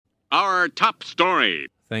Our top story.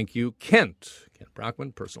 Thank you, Kent. Kent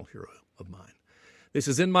Brockman, personal hero of mine. This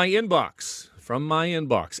is in my inbox, from my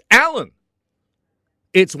inbox. Alan,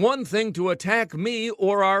 it's one thing to attack me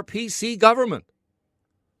or our PC government.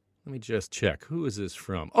 Let me just check. Who is this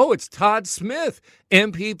from? Oh, it's Todd Smith,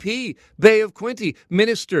 MPP, Bay of Quinte,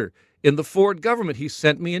 minister in the Ford government. He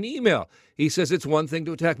sent me an email. He says it's one thing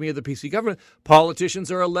to attack me or the PC government.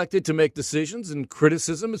 Politicians are elected to make decisions, and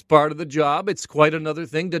criticism is part of the job. It's quite another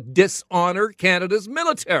thing to dishonor Canada's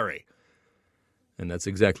military. And that's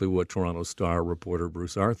exactly what Toronto Star reporter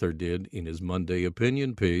Bruce Arthur did in his Monday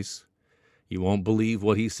opinion piece. You won't believe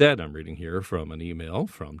what he said. I'm reading here from an email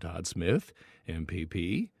from Todd Smith,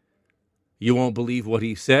 MPP. You won't believe what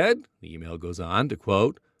he said. The email goes on to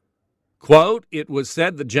quote, it was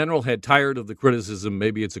said the general had tired of the criticism.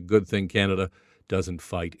 Maybe it's a good thing Canada doesn't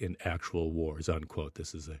fight in actual wars, unquote.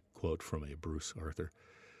 This is a quote from a Bruce Arthur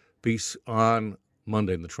piece on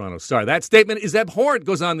Monday in the Toronto Star. That statement is abhorrent,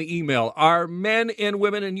 goes on the email. Our men and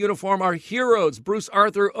women in uniform are heroes. Bruce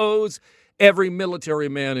Arthur owes every military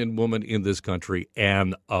man and woman in this country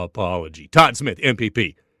an apology. Todd Smith,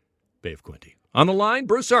 MPP, Bay of Quinte. On the line,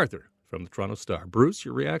 Bruce Arthur from the Toronto Star. Bruce,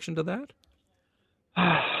 your reaction to that?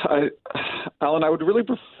 Alan, I would really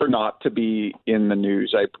prefer not to be in the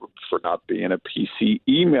news. I prefer not to be in a PC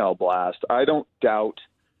email blast. I don't doubt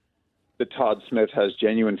that Todd Smith has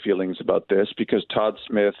genuine feelings about this because Todd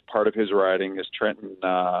Smith, part of his riding is Trenton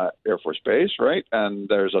Air Force Base, right? And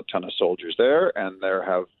there's a ton of soldiers there, and there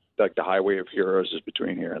have like the highway of heroes is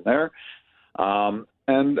between here and there. And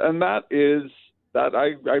that is that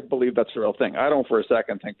I believe that's the real thing. I don't for a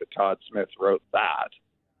second think that Todd Smith wrote that.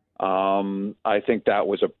 I think that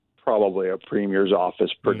was probably a Premier's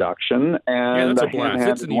office production, and that's a blast.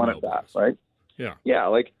 It's an one email at that, blast. right? Yeah.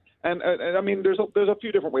 Like, and I mean, there's a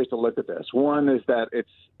few different ways to look at this. One is that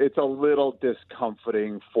it's a little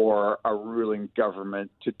discomforting for a ruling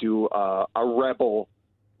government to do a rebel,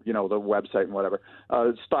 the website and whatever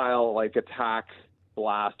style like attack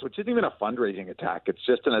blast, which isn't even a fundraising attack. It's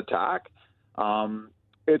just an attack.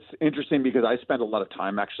 It's interesting because I spend a lot of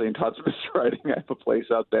time actually in Todd Smith's riding. I have a place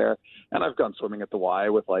out there, and I've gone swimming at the Y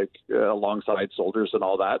with alongside soldiers and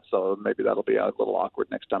all that. So maybe that'll be a little awkward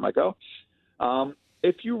next time I go.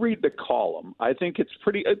 If you read the column, I think it's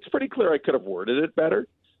pretty clear I could have worded it better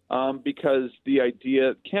because the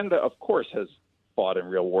idea Canada, of course, has fought in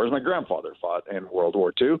real wars. My grandfather fought in World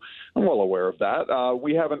War II. I'm well aware of that.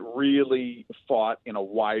 We haven't really fought in a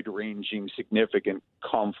wide-ranging, significant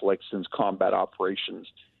conflict since combat operations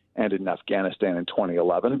and in Afghanistan in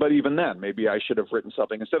 2011. But even then, maybe I should have written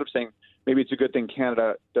something. Instead of saying maybe it's a good thing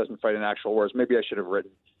Canada doesn't fight in actual wars, maybe I should have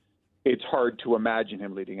written it's hard to imagine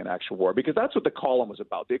him leading an actual war, because that's what the column was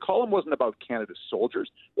about. The column wasn't about Canada's soldiers.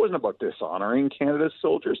 It wasn't about dishonoring Canada's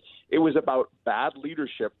soldiers. It was about bad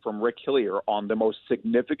leadership from Rick Hillier on the most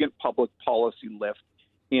significant public policy lift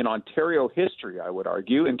in Ontario history, I would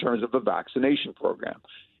argue, in terms of the vaccination program.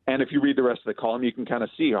 And if you read the rest of the column, you can kind of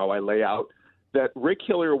see how I lay out that Rick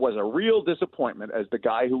Hillier was a real disappointment as the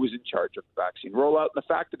guy who was in charge of the vaccine rollout. And the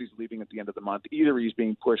fact that he's leaving at the end of the month, either he's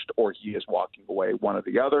being pushed or he is walking away, one or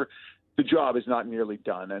the other. The job is not nearly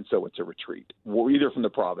done, and so it's a retreat, either from the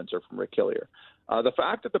province or from Rick Hillier. The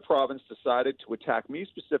fact that the province decided to attack me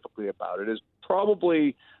specifically about it is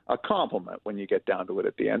probably a compliment when you get down to it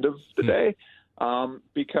at the end of the day,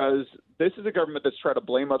 because this is a government that's tried to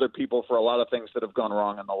blame other people for a lot of things that have gone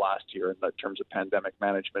wrong in the last year in terms of pandemic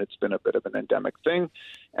management. It's been a bit of an endemic thing.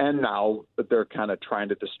 And now that they're kind of trying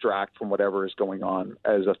to distract from whatever is going on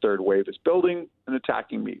as a third wave is building and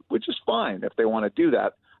attacking me, which is fine if they want to do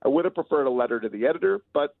that. I would have preferred a letter to the editor,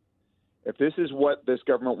 but if this is what this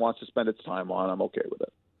government wants to spend its time on, I'm okay with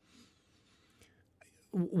it.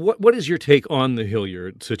 What is your take on the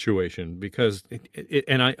Hillier situation? Because,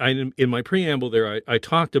 I in my preamble there, I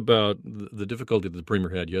talked about the difficulty that the Premier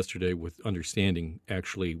had yesterday with understanding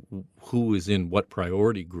actually who is in what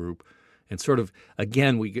priority group. And sort of,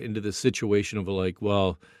 again, we get into this situation of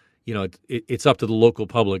it's up to the local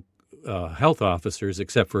public health officers,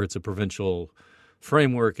 except for it's a provincial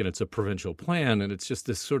framework and it's a provincial plan. And it's just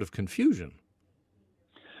this sort of confusion.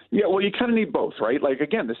 Yeah, well, you kind of need both, right? Like,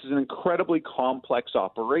 again, this is an incredibly complex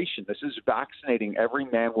operation. This is vaccinating every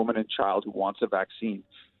man, woman, and child who wants a vaccine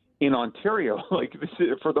in Ontario, like this is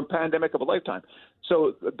for the pandemic of a lifetime.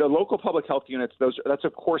 So the local public health units, that's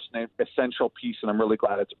of course an essential piece, and I'm really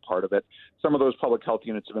glad it's a part of it. Some of those public health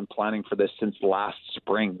units have been planning for this since last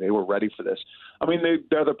spring. They were ready for this. I mean,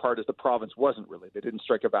 the other part is the province wasn't really. They didn't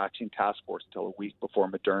strike a vaccine task force until a week before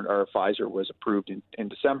Moderna or Pfizer was approved in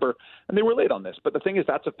December, and they were late on this. But the thing is,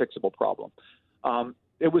 that's a fixable problem.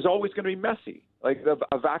 it was always going to be messy. Like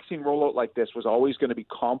a vaccine rollout like this was always going to be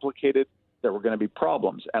complicated. There were going to be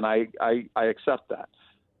problems, and I accept that.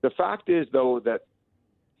 The fact is, though, that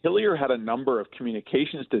Hillier had a number of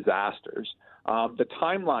communications disasters. The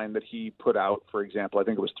timeline that he put out, for example, I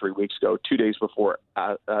think it was 3 weeks ago, 2 days before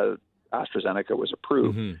AstraZeneca was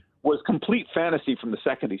approved, was complete fantasy from the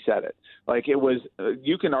second he said it. Like it was,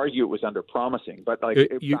 you can argue it was under promising, but like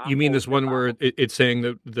you mean this one where it's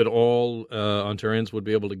saying that all Ontarians would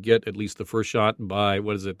be able to get at least the first shot by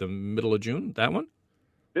the middle of June? That one?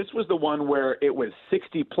 This was the one where it was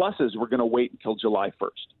 60 pluses were going to wait until July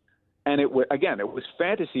 1st. And it was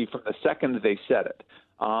fantasy from the second they said it.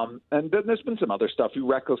 And then there's been some other stuff. You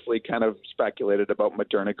recklessly kind of speculated about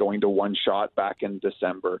Moderna going to one shot back in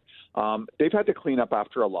December. They've had to clean up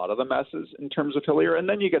after a lot of the messes in terms of Hillier. And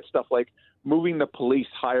then you get stuff like moving the police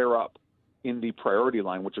higher up in the priority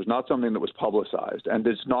line, which was not something that was publicized and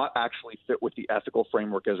does not actually fit with the ethical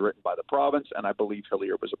framework as written by the province. And I believe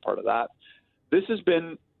Hillier was a part of that. This has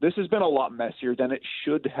been a lot messier than it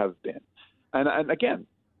should have been. And again,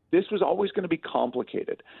 this was always going to be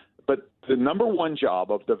complicated. But the number one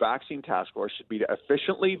job of the vaccine task force should be to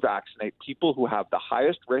efficiently vaccinate people who have the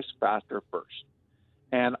highest risk faster first.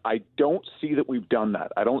 And I don't see that we've done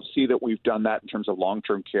that. I don't see that we've done that in terms of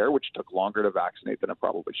long-term care, which took longer to vaccinate than it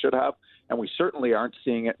probably should have. And we certainly aren't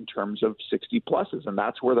seeing it in terms of 60 pluses. And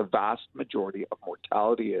that's where the vast majority of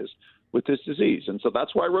mortality is with this disease. And so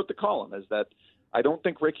that's why I wrote the column, is that I don't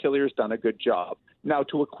think Rick Hillier's done a good job. Now,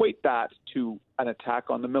 to equate that to an attack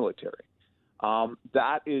on the military,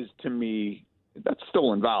 that is, to me, that's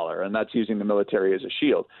stolen valor, and that's using the military as a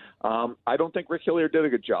shield. I don't think Rick Hillier did a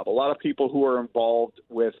good job. A lot of people who are involved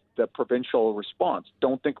with the provincial response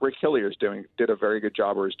don't think Rick Hillier did a very good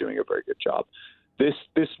job or is doing a very good job. This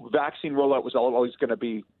vaccine rollout was always going to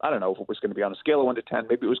be, I don't know if it was going to be on a scale of 1 to 10,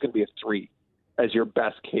 maybe it was going to be a 3 as your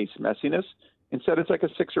best case messiness. Instead, it's like a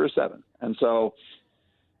 6 or a 7. And so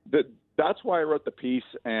that's why I wrote the piece.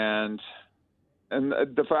 And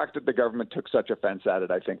the fact that the government took such offense at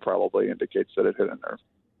it, I think, probably indicates that it hit a nerve.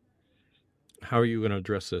 How are you going to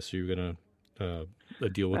address this? Are you going to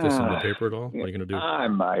deal with this in the paper at all? What are you going to do? I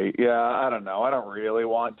might. Yeah, I don't know. I don't really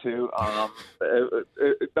want to.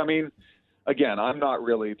 I mean, again, I'm not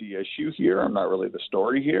really the issue here. I'm not really the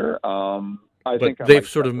story here. But they've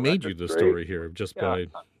sort of made you the story here just by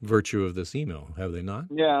virtue of this email, have they not?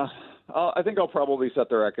 Yeah. I think I'll probably set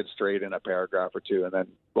the record straight in a paragraph or two, and then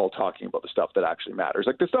we'll talking about the stuff that actually matters.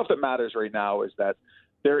 Like the stuff that matters right now is that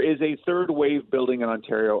there is a third wave building in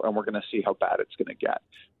Ontario, and we're going to see how bad it's going to get.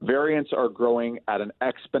 Variants are growing at an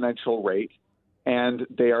exponential rate, and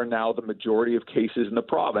they are now the majority of cases in the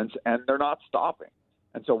province, and they're not stopping.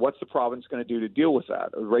 And so what's the province going to do to deal with that?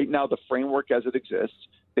 Right now, the framework as it exists,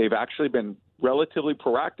 they've actually been relatively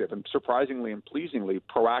proactive and surprisingly and pleasingly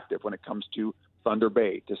proactive when it comes to Thunder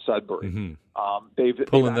Bay, to Sudbury. Mm-hmm. They've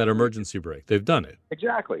pulling that emergency brake. They've done it.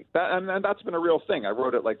 Exactly. And that's been a real thing. I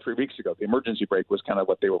wrote it like 3 weeks ago. The emergency brake was kind of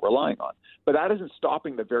what they were relying on. But that isn't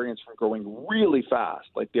stopping the variants from growing really fast.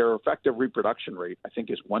 Like their effective reproduction rate, I think,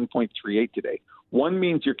 is 1.38 today. 1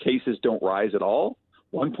 means your cases don't rise at all.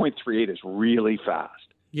 1.38 is really fast.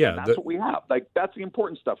 Yeah. And that's what we have. Like that's the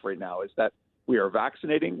important stuff right now, is that we are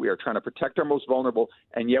vaccinating, we are trying to protect our most vulnerable,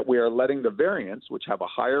 and yet we are letting the variants, which have a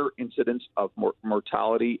higher incidence of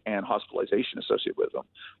mortality and hospitalization associated with them,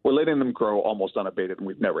 we're letting them grow almost unabated, and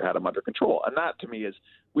we've never had them under control. And that, to me, is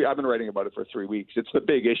I've been writing about it for 3 weeks. It's the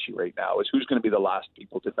big issue right now, is who's going to be the last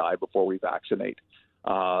people to die before we vaccinate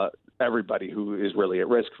everybody who is really at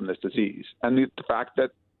risk from this disease. And the fact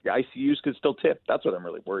that the ICUs could still tip, that's what I'm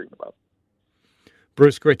really worrying about.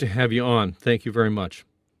 Bruce, great to have you on. Thank you very much.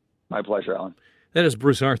 My pleasure, Alan. That is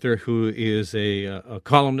Bruce Arthur, who is a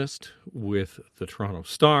columnist with the Toronto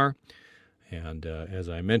Star. And as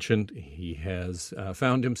I mentioned, he has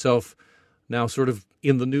found himself now sort of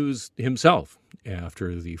in the news himself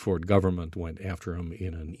after the Ford government went after him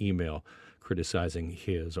in an email criticizing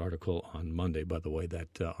his article on Monday. By the way, that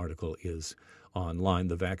article is online.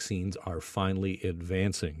 The Vaccines Are Finally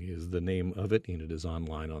Advancing is the name of it, and it is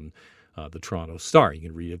online on the Toronto Star. You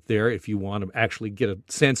can read it there if you want to actually get a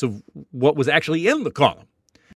sense of what was actually in the column.